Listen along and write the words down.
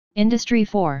Industry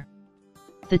 4.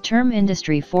 The term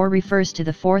Industry 4 refers to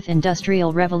the Fourth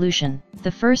Industrial Revolution.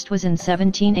 The first was in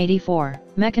 1784,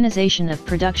 mechanization of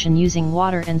production using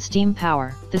water and steam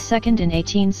power; the second in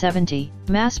 1870,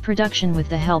 mass production with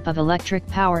the help of electric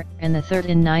power; and the third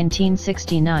in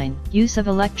 1969, use of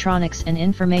electronics and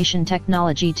information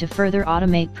technology to further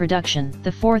automate production.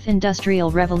 The Fourth Industrial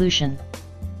Revolution.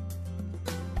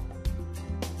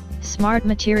 Smart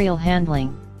material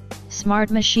handling.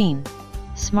 Smart machine.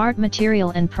 Smart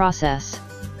material and process.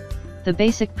 The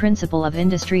basic principle of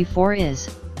Industry 4 is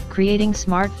creating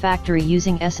smart factory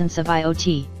using essence of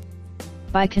IoT.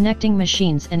 By connecting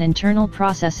machines and internal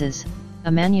processes,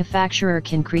 a manufacturer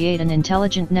can create an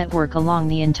intelligent network along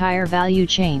the entire value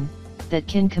chain that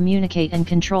can communicate and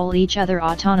control each other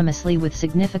autonomously with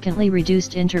significantly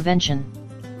reduced intervention.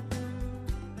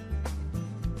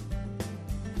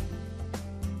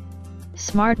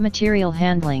 Smart material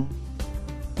handling.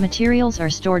 Materials are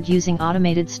stored using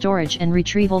automated storage and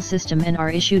retrieval system and are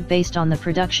issued based on the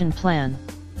production plan.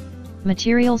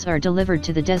 Materials are delivered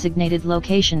to the designated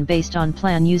location based on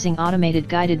plan using automated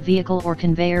guided vehicle or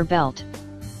conveyor belt.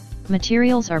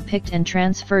 Materials are picked and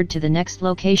transferred to the next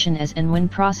location as and when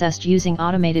processed using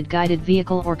automated guided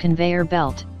vehicle or conveyor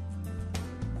belt.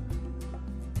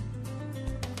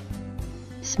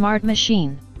 Smart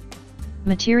machine.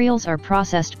 Materials are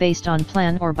processed based on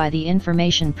plan or by the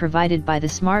information provided by the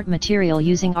smart material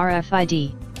using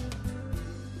RFID.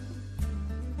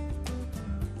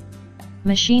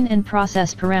 Machine and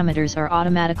process parameters are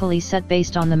automatically set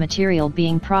based on the material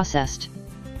being processed.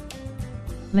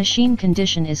 Machine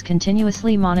condition is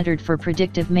continuously monitored for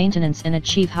predictive maintenance and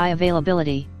achieve high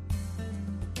availability.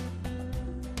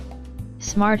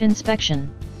 Smart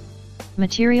inspection.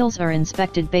 Materials are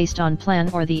inspected based on plan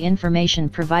or the information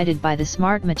provided by the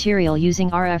smart material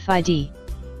using RFID.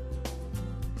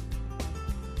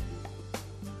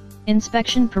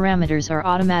 Inspection parameters are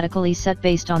automatically set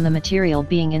based on the material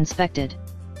being inspected.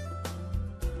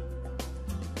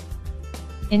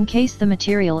 In case the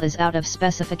material is out of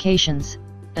specifications,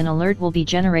 an alert will be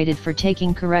generated for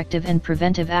taking corrective and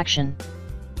preventive action.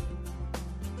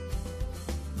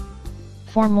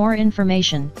 For more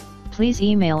information, please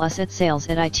email us at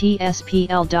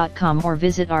sales@itspl.com or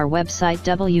visit our website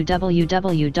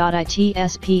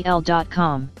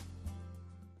www.itspl.com.